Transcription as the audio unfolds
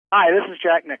Hi, this is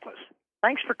Jack Nicklaus.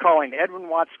 Thanks for calling Edwin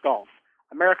Watts Golf,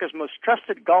 America's most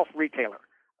trusted golf retailer,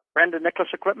 a friend of Nicklaus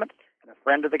Equipment and a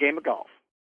friend of the game of golf.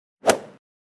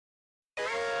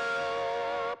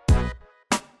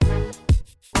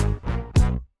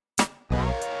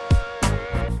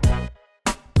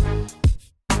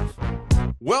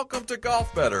 Welcome to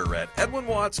Golf Better at Edwin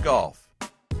Watts Golf.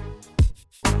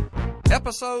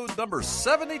 Episode number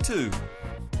 72.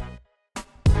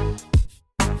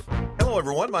 Hello,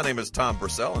 everyone. My name is Tom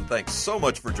Purcell, and thanks so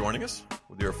much for joining us.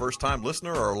 Whether you're a first-time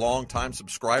listener or a long-time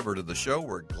subscriber to the show,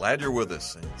 we're glad you're with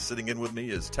us. And sitting in with me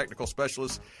is technical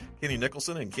specialist Kenny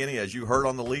Nicholson. And Kenny, as you heard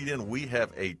on the lead-in, we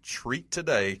have a treat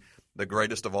today, the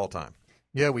greatest of all time.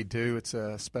 Yeah, we do. It's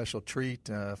a special treat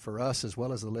for us as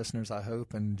well as the listeners, I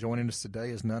hope. And joining us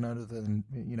today is none other than,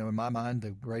 in my mind,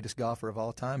 the greatest golfer of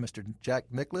all time, Mr. Jack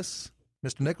Nicklaus.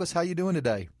 Mr. Nicklaus, how you doing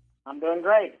today? I'm doing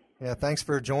great. Yeah, thanks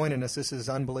for joining us. This is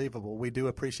unbelievable. We do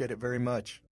appreciate it very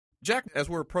much. Jack, as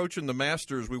we're approaching the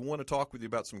Masters, we want to talk with you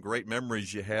about some great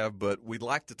memories you have, but we'd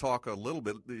like to talk a little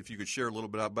bit, if you could share a little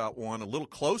bit about one a little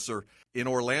closer in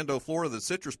Orlando, Florida, the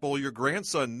Citrus Bowl. Your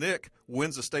grandson, Nick,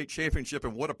 wins the state championship,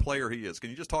 and what a player he is.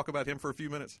 Can you just talk about him for a few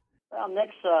minutes? Well,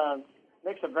 Nick's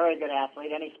a very good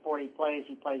athlete. Any sport he plays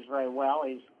very well.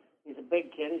 He's a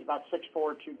big kid. He's about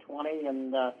 6'4", 220,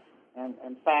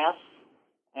 and fast.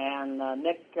 And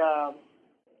Nick, I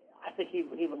think he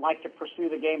would like to pursue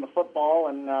the game of football,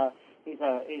 and he's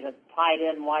a tight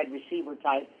end wide receiver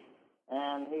type.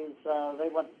 And they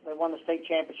won the state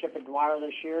championship at Dwyer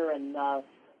this year, and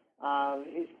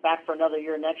he's back for another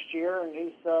year next year. And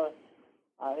it's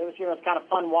kind of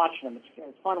fun watching him.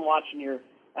 It's fun watching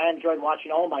I enjoyed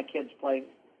watching all my kids play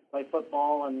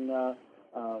football and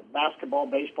basketball,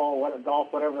 baseball, golf,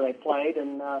 whatever they played,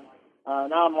 and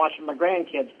now I'm watching my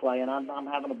grandkids play, and I'm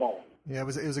having a ball. Yeah, it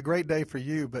was a great day for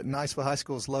you, but Niceville High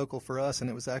School is local for us, and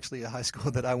it was actually a high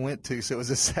school that I went to, so it was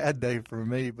a sad day for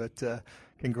me. But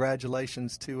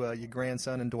congratulations to your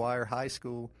grandson in Dwyer High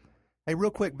School. Hey,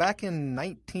 real quick, back in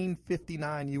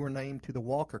 1959, you were named to the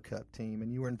Walker Cup team,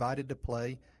 and you were invited to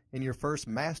play in your first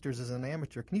Masters as an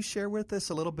amateur. Can you share with us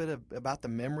a little bit about the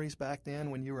memories back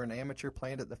then when you were an amateur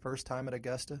playing it the first time at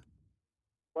Augusta?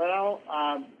 Well,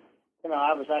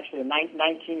 I was actually a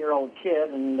 19-year-old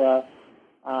kid, and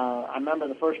I remember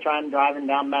the first time driving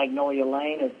down Magnolia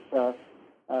Lane. It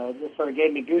just sort of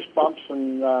gave me goosebumps,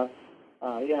 and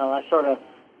I sort of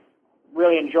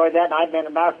really enjoyed that. And as a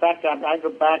matter of fact, I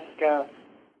go back,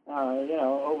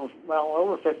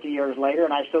 over 50 years later,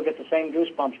 and I still get the same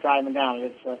goosebumps driving down.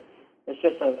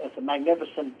 It's a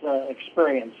magnificent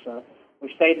experience.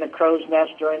 We stayed in the Crow's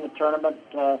Nest during the tournament.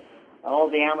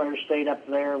 All the amateurs stayed up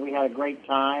there. We had a great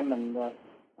time, and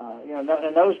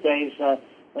in those days,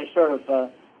 they sort of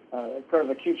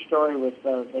a cute story with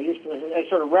they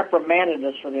sort of reprimanded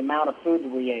us for the amount of food that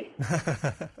we ate.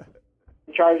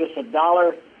 They charged us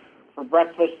 $1 for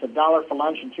breakfast, $1 for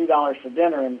lunch, and $2 for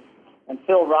dinner. And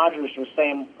Phil Rogers was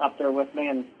staying up there with me,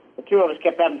 and the two of us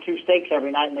kept having 2 steaks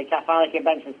every night. And they finally came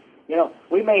back and said,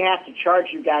 we may have to charge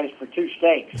you guys for 2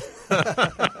 steaks.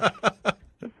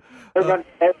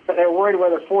 They're worried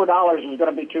whether $4 is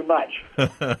going to be too much.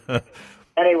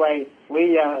 Anyway,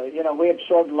 we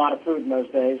absorbed a lot of food in those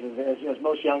days, as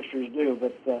most youngsters do.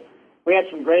 But we had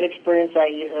some great experience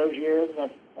those years.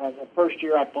 The first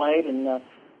year I played, and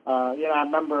I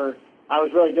remember I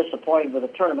was really disappointed with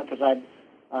the tournament because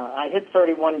I hit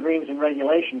 31 greens in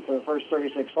regulation for the first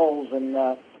 36 holes, and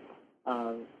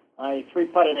I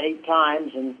 3-putted 8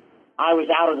 times, and I was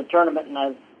out of the tournament, and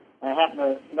I happened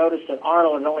to notice that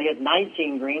Arnold had only hit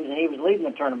 19 greens, and he was leading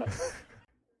the tournament.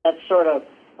 That sort of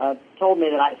told me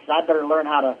that I better learn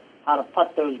how to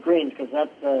putt those greens, because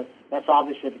that's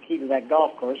obviously the key to that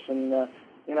golf course. And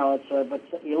but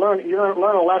you learn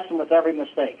a lesson with every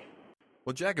mistake.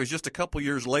 Well, Jack, it was just a couple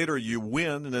years later you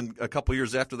win, and then a couple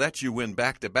years after that you win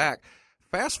back-to-back.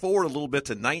 Fast forward a little bit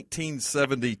to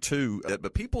 1972,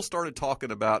 but people started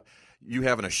talking about you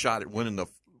having a shot at winning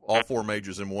all 4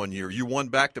 majors in one year. You won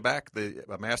back-to-back, the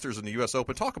Masters and the U.S.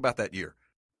 Open. Talk about that year.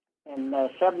 In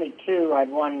 72, I'd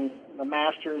won the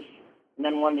Masters and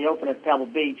then won the Open at Pebble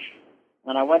Beach.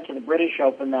 And I went to the British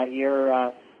Open that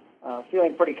year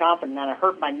feeling pretty confident, and I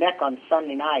hurt my neck on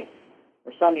Sunday night,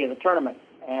 or Sunday of the tournament,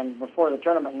 and before the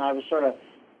tournament, and I was sort of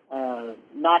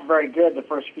not very good the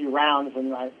first few rounds,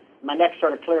 and my neck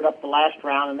sort of cleared up the last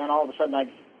round, and then all of a sudden I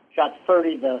shot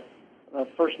 30 the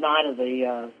first 9 of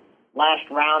the last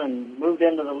round and moved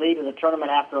into the lead of the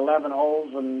tournament after 11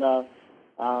 holes, and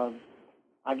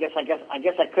I guess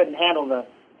I couldn't handle the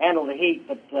heat,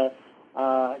 but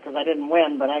because I didn't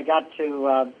win, but I got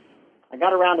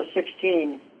around to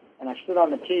 16, and I stood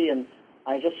on the tee, and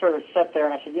I just sort of sat there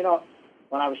and I said,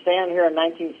 when I was standing here in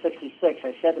 1966,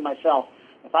 I said to myself,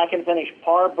 if I can finish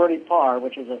par, birdie, par,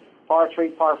 which is a par 3,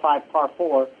 par 5, par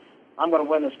 4, I'm going to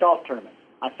win this golf tournament.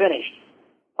 I finished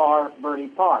par, birdie,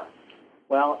 par.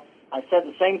 Well, I said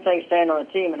the same thing standing on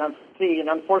the team, and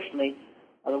unfortunately,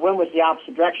 the wind was the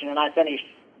opposite direction, and I finished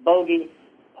bogey,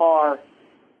 par,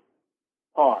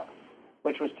 par,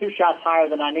 which was 2 shots higher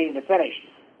than I needed to finish.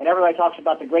 And everybody talks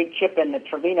about the great chip-in that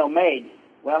Trevino made.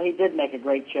 Well, he did make a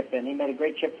great chip-in. He made a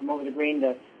great chip from over the green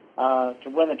to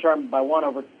win the tournament by 1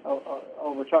 over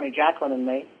Tony Jacklin and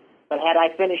me. But had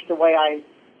I finished the way I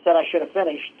said I should have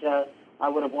finished, I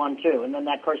would have won too. And then,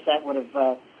 of course, that would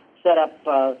have set up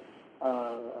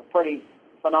a pretty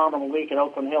phenomenal week at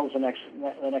Oakland Hills the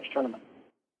next tournament.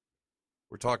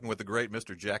 We're talking with the great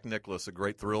Mr. Jack Nicklaus, a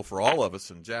great thrill for all of us.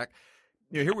 And Jack,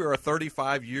 here we are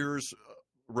 35 years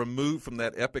removed from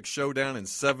that epic showdown in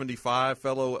 75.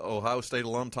 Fellow Ohio State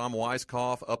alum Tom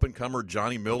Weiskopf, up-and-comer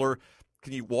Johnny Miller.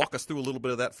 Can you walk us through a little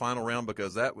bit of that final round?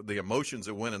 Because the emotions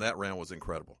that went in that round was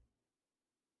incredible.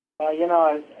 Well,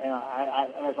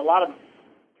 there's a lot of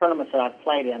tournaments that I've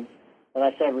played in that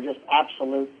I said were just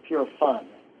absolute pure fun.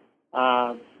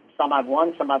 Some I've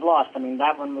won, some I've lost. I mean,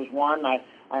 that one was one.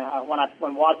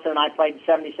 When Watson and I played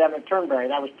 77 at Turnberry,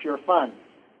 that was pure fun,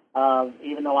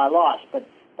 even though I lost. But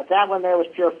that one there was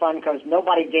pure fun because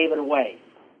nobody gave it away.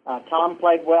 Tom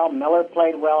played well, Miller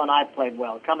played well, and I played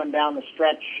well. Coming down the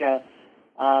stretch, the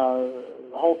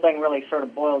whole thing really sort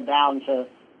of boiled down to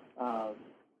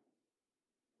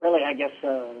really, I guess,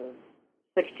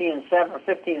 16 and 7 or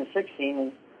 15 and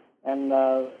 16, and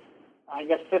I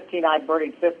guess 15 I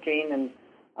birdied 15 and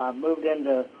moved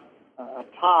into a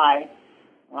tie.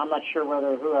 I'm not sure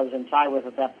who I was in tie with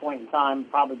at that point in time,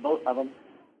 probably both of them.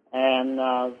 And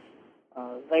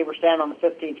they were standing on the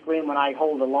 15th green when I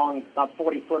holed a long, about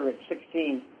 40-footer at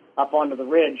 16 up onto the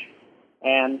ridge.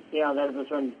 And, that was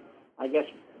when, I guess,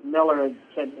 Miller had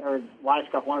said, or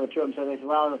Weiskopf, one of the two of them said, they said,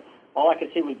 well, all I could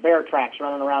see was bear tracks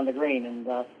running around the green. And,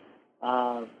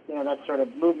 that sort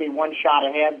of moved me 1 shot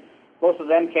ahead. Both of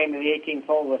them came to the 18th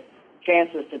hole with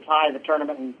chances to tie the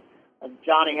tournament, and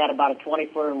Johnny had about a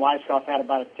 20-footer and Weiskopf had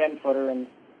about a 10-footer, and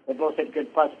they both hit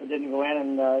good putts but didn't go in.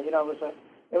 And it was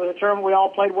a tournament we all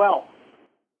played well.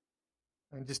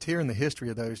 And just hearing the history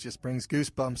of those just brings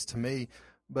goosebumps to me.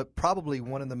 But probably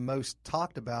one of the most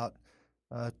talked about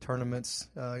tournaments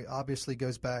obviously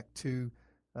goes back to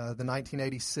the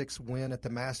 1986 win at the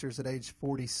Masters at age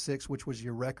 46, which was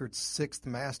your record 6th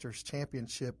Masters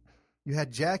championship. You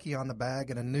had Jackie on the bag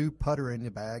and a new putter in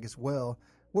your bag as well.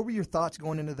 What were your thoughts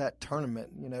going into that tournament?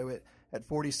 At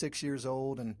 46 years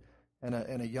old and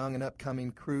a young and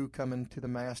upcoming crew coming to the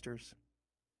Masters.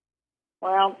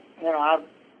 Well,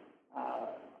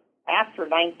 after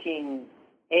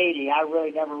 1980, I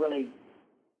really never really.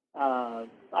 I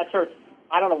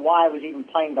don't know why I was even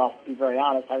playing golf, to be very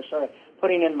honest. I was sort of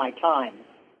putting in my time,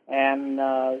 and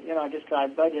just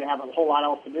because I didn't have a whole lot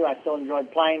else to do, I still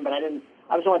enjoyed playing, but I didn't.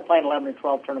 I was only playing 11 or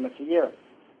 12 tournaments a year,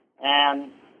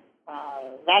 and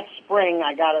that spring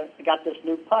I got this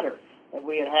new putter that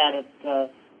we had at the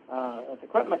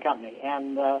equipment company,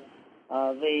 and it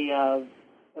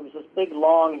was this big,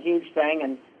 long, huge thing,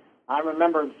 and I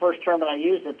remember the first tournament I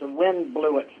used it, the wind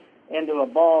blew it into a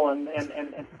ball and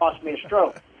cost me a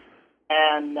stroke,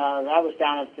 and that was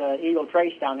down at Eagle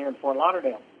Trace down here in Fort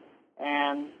Lauderdale,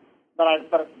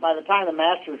 but by the time the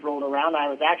Masters rolled around, I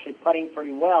was actually putting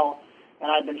pretty well. And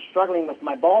I'd been struggling with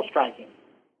my ball striking.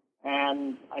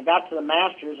 And I got to the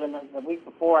Masters, and the week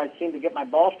before I seemed to get my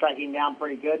ball striking down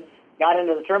pretty good. Got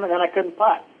into the tournament, and I couldn't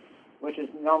putt, which is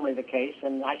normally the case.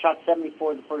 And I shot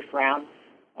 74 the first round,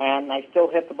 and I still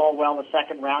hit the ball well in the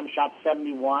second round, shot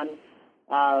 71.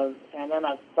 And then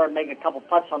I started making a couple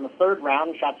putts on the third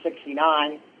round, shot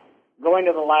 69. Going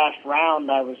to the last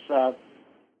round,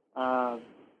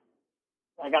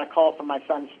 I got a call from my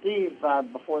son Steve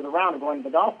before the round going to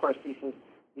the golf course. He says,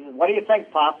 "What do you think,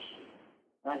 Pops?"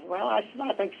 And I said, "Well, I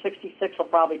think 66 will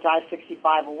probably tie,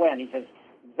 65 will win." He says,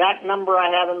 "That number I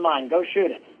have in mind. Go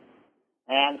shoot it."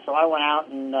 And so I went out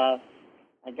and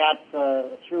I got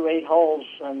through 8 holes,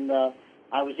 and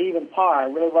I was even par. I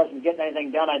really wasn't getting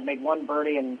anything done. I'd made 1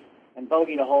 birdie and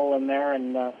bogeyed a hole in there,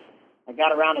 and I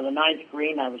got around to the 9th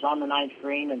green. I was on the 9th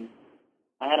green, and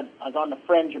I was on the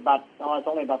fringe I was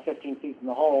only about 15 feet from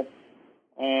the hole,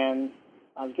 and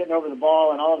I was getting over the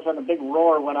ball, and all of a sudden a big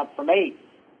roar went up from 8,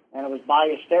 and it was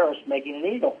Ballesteros making an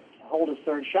eagle, hold his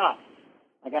third shot.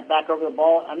 I got back over the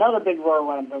ball, another big roar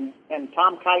went up, and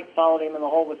Tom Kite followed him in the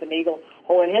hole with an eagle,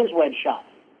 holding his wedge shot.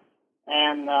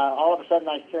 And all of a sudden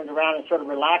I turned around and sort of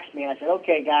relaxed me, and I said,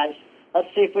 "Okay, guys, let's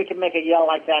see if we can make a yell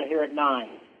like that here at 9.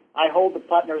 I hold the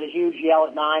putt, and there was a huge yell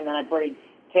at 9. Then I birdied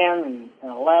 10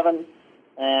 and 11,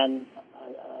 and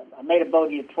I made a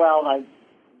bogey at 12. I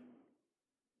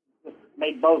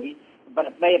made bogey, but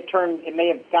it may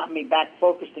have gotten me back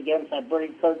focused again. So I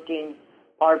birdied 13,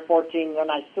 par 14. Then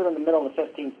I stood in the middle of the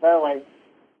 15th fairway,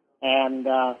 and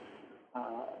I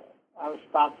was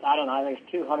about, I don't know, I think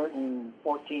it was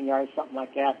 214 yards, something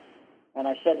like that. And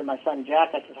I said to my son, Jack,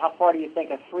 I said, how far do you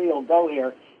think a 3 will go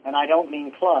here? And I don't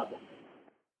mean club.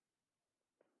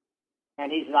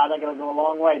 And he said, I think it'll go a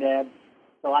long way, Dad.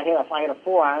 So I hit a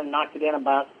 4-iron and knocked it in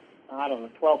about, I don't know,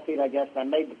 12 feet, I guess. And I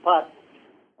made the putt.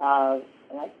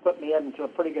 And that put me into a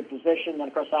pretty good position. Then,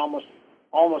 of course, I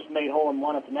almost made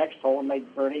hole-in-one at the next hole and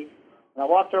made birdie. And I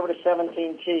walked over to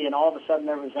 17T, and all of a sudden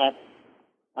there was that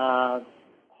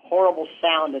horrible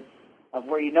sound of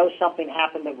where you know something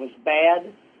happened that was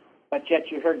bad, but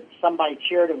yet you heard somebody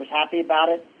cheered and was happy about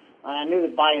it. And I knew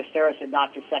that Ballesteros had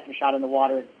knocked his second shot in the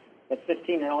water at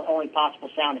 15, the only possible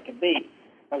sound it could be,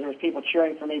 because there was people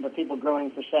cheering for me, but people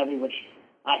groaning for Seve, which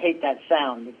I hate that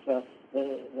sound. It's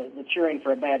the cheering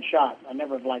for a bad shot. I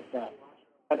never have liked that.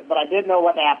 But I did know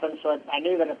what happened, so I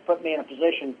knew that it put me in a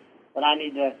position that I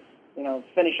need to,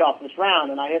 finish off this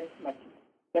round. And I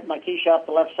hit my tee shot up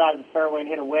the left side of the fairway and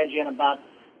hit a wedge in about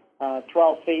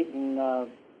 12 feet. And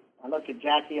I looked at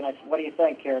Jackie and I said, "What do you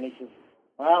think here?" And he says,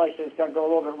 "Well," he said, "it's going to go a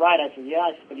little bit right." I said, "Yeah."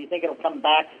 I said, "But do you think it'll come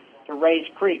back to Rays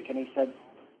Creek?" And he said,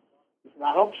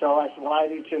 "I hope so." I said, "Well, I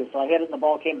do too." So I hit it, and the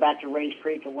ball came back to Rays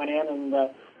Creek and went in, and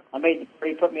I made the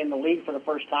birdie, put me in the lead for the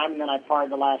first time, and then I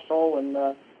parred the last hole, and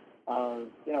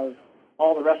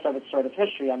all the rest of it's sort of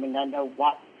history. I mean, I know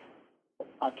what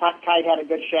Kite had a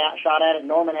good shot at it,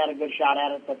 Norman had a good shot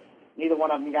at it, but neither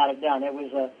one of them got it done. It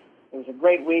was a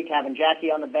great week. Having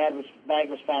Jackie on the bag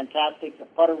was fantastic. The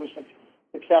putter was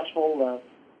successful.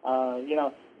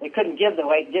 We couldn't give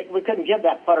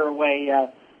that putter away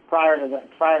prior to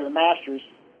the Masters,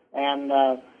 and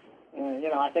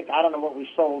I think, I don't know what we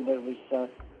sold, but it was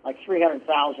like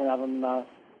 300,000 of them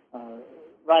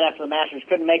right after the Masters.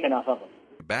 Couldn't make enough of them.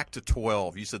 Back to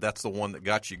 12. You said that's the one that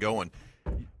got you going.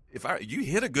 You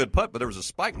hit a good putt, but there was a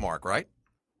spike mark, right?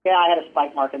 Yeah, I had a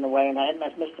spike mark in the way, and I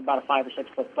missed about a 5 or 6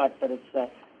 foot putt. But it's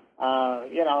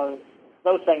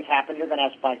those things happen. You're going to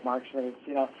have spike marks. But it's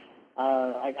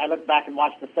I look back and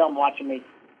watch the film, watching me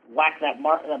whack that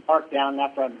mark down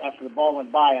after the ball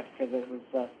went by it, because it was.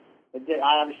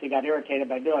 I obviously got irritated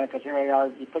by doing it, because here I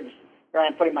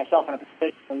am putting myself in a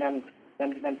position and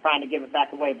then trying to give it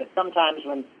back away. But sometimes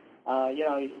when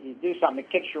you do something,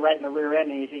 it kicks you right in the rear end,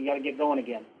 and you got to get going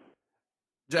again.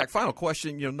 Jack, final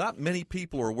question. Not many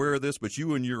people are aware of this, but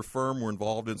you and your firm were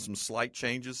involved in some slight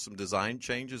changes, some design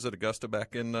changes at Augusta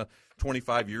back in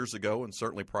 25 years ago, and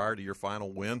certainly prior to your final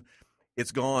win.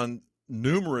 It's gone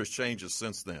numerous changes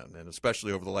since then, and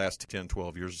especially over the last 10,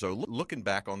 12 years or so. Looking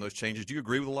back on those changes, do you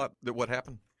agree with a lot that what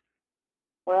happened?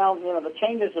 Well, the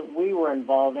changes that we were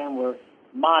involved in were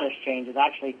modest changes.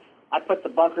 Actually, I put the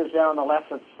bunkers in on the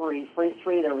left of three.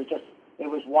 It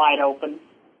was wide open.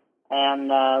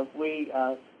 And we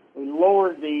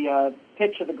lowered the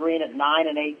pitch of the green at 9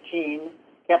 and 18,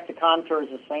 kept the contours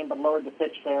the same, but lowered the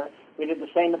pitch there. We did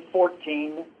the same at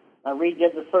 14,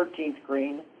 redid the 13th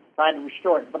green, tried to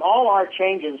restore it. But all our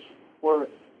changes were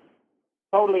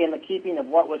totally in the keeping of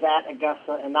what was at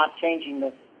Augusta and not changing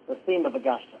the theme of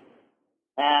Augusta.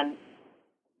 And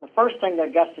the first thing that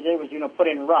Augusta did was, put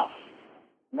in rough.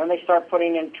 And then they start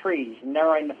putting in trees and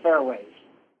narrowing the fairways.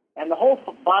 And the whole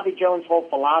Bobby Jones' whole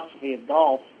philosophy of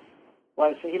golf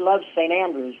was he loves St.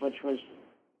 Andrews, which was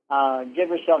give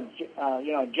yourself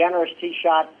a generous tee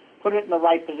shot, put it in the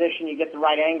right position, you get the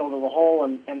right angle to the hole,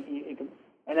 and then you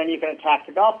can attack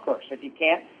the golf course. If you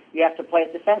can't, you have to play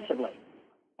it defensively.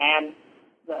 And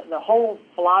the whole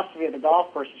philosophy of the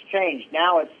golf course has changed.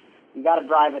 Now you got to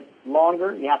drive it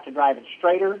longer, you have to drive it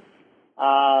straighter.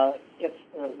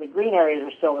 The green areas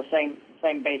are still the same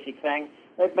basic thing.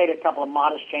 They've made a couple of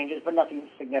modest changes, but nothing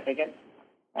significant.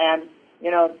 And,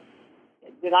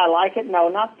 did I like it? No,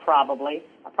 not probably.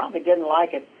 I probably didn't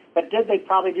like it. But did they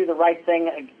probably do the right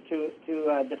thing to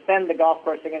defend the golf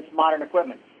course against modern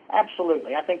equipment?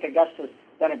 Absolutely. I think Augusta's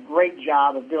done a great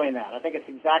job of doing that. I think it's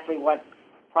exactly what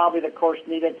probably the course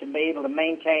needed to be able to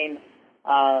maintain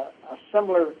a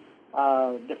similar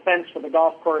defense for the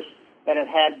golf course that it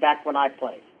had back when I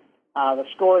played. The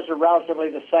scores are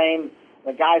relatively the same.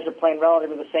 The guys are playing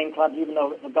relatively the same clubs, even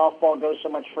though the golf ball goes so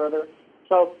much further.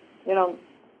 So,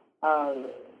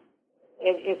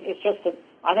 it's just that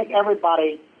I think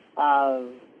everybody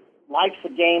likes the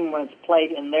game when it's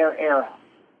played in their era,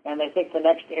 and they think the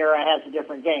next era has a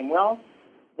different game. Well,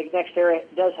 the next era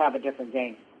does have a different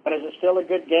game, but is it still a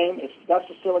good game? Is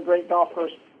Augusta still a great golf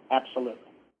course? Absolutely.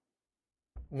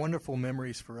 Wonderful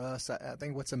memories for us. I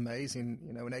think what's amazing,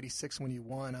 in '86 when you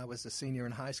won, I was a senior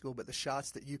in high school, but the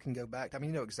shots that you can go back, I mean,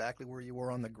 you know exactly where you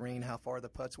were on the green, how far the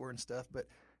putts were and stuff, but,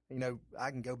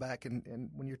 I can go back and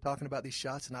when you're talking about these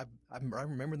shots, and I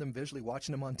remember them visually,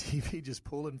 watching them on TV, just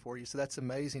pulling for you. So that's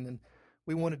amazing. And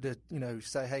we wanted to,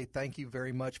 say, hey, thank you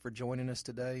very much for joining us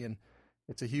today. And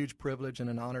it's a huge privilege and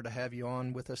an honor to have you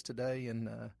on with us today. And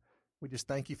we just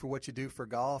thank you for what you do for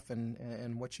golf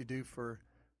and what you do for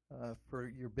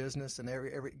your business and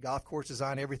every golf course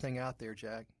design, everything out there,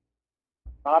 Jack.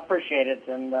 I appreciate it,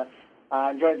 and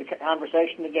I enjoyed the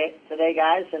conversation today,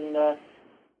 guys, and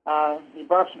you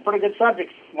brought up some pretty good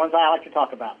subjects, ones I like to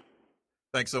talk about.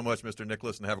 Thanks so much, Mr.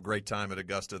 Nicklaus, and have a great time at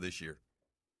Augusta this year.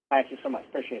 Thank you so much.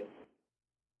 Appreciate it.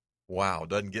 Wow,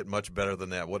 doesn't get much better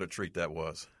than that. What a treat that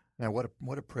was. Yeah,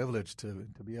 what a privilege to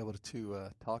be able to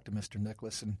talk to Mr.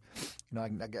 Nicklaus, and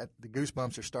I got the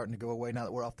goosebumps are starting to go away now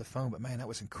that we're off the phone. But man, that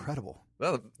was incredible.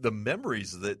 Well, the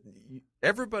memories that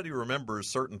everybody remembers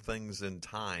certain things in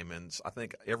time, and I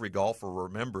think every golfer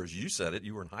remembers. You said it.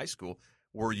 You were in high school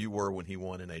where you were when he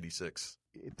won in '86.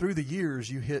 Through the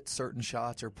years, you hit certain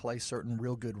shots or play certain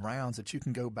real good rounds that you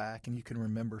can go back and you can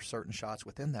remember certain shots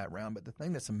within that round. But the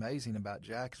thing that's amazing about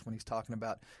Jack is when he's talking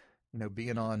about,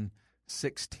 being on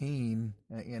 16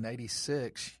 in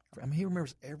 '86. I mean, he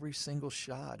remembers every single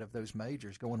shot of those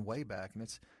majors going way back, and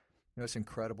it's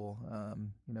incredible.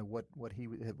 What he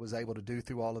was able to do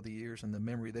through all of the years and the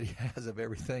memory that he has of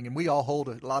everything, and we all hold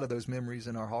a lot of those memories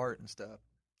in our heart and stuff.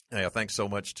 Yeah, thanks so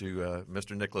much to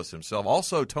Mr. Nicklaus himself.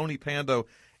 Also, Tony Pando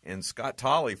and Scott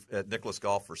Tolley at Nicklaus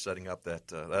Golf for setting up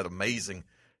that amazing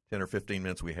 10 or 15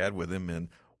 minutes we had with him. And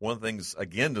one of the things,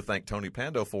 again, to thank Tony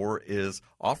Pando for is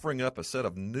offering up a set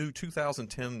of new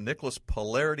 2010 Nicklaus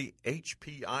Polarity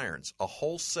HP irons, a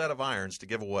whole set of irons to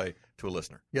give away to a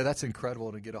listener. Yeah, that's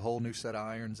incredible to get a whole new set of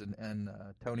irons. And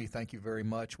Tony, thank you very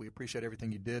much. We appreciate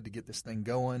everything you did to get this thing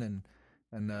going, and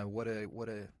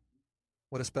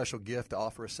what a special gift to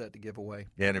offer a set to give away.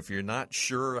 Yeah, and if you're not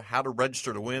sure how to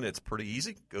register to win, it's pretty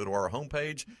easy. Go to our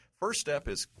homepage. First step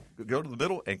is go to the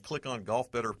middle and click on Golf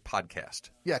Better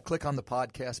Podcast. Yeah, click on the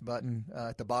podcast button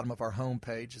at the bottom of our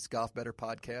homepage. It's Golf Better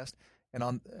Podcast.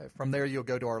 And from there, you'll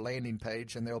go to our landing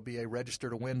page, and there will be a Register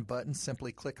to Win button.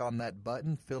 Simply click on that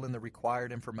button, fill in the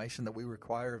required information that we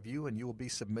require of you, and you will be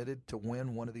submitted to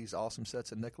win one of these awesome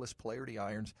sets of Nicklaus Polarity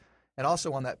irons. And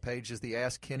also on that page is the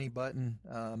Ask Kenny button.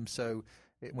 So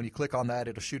when you click on that,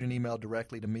 it'll shoot an email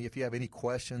directly to me. If you have any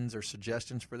questions or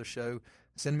suggestions for the show,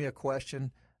 send me a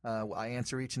question. I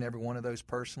answer each and every one of those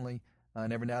personally.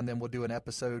 And every now and then we'll do an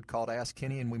episode called Ask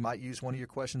Kenny, and we might use one of your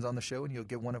questions on the show, and you'll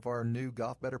get one of our new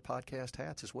Golf Better Podcast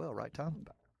hats as well. Right, Tom?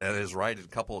 That is right. A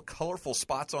couple of colorful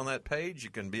spots on that page.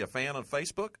 You can be a fan on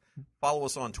Facebook, follow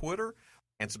us on Twitter,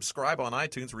 and subscribe on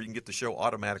iTunes where you can get the show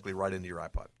automatically right into your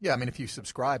iPod. Yeah, I mean, if you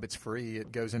subscribe, it's free.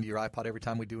 It goes into your iPod every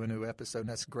time we do a new episode, and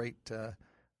that's great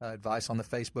advice on the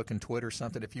Facebook and Twitter,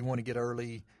 something. If you want to get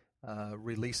early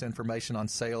release information on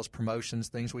sales, promotions,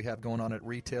 things we have going on at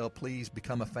retail, please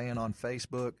become a fan on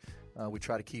Facebook. We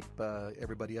try to keep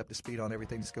everybody up to speed on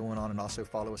everything that's going on, and also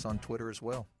follow us on Twitter as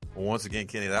well. Well, once again,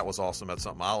 Kenny, that was awesome. That's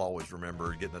something I'll always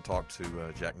remember, getting to talk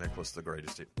to Jack Nicklaus, the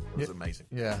greatest. It was amazing.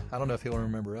 Yeah, I don't know if he'll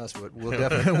remember us, but we'll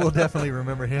definitely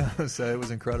remember him. So it was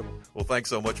incredible. Well, thanks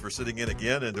so much for sitting in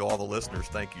again, and to all the listeners,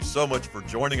 thank you so much for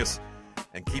joining us.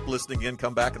 And keep listening in.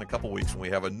 Come back in a couple weeks when we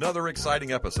have another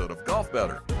exciting episode of Golf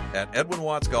Better at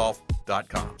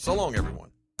EdwinWattsGolf.com. So long,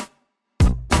 everyone.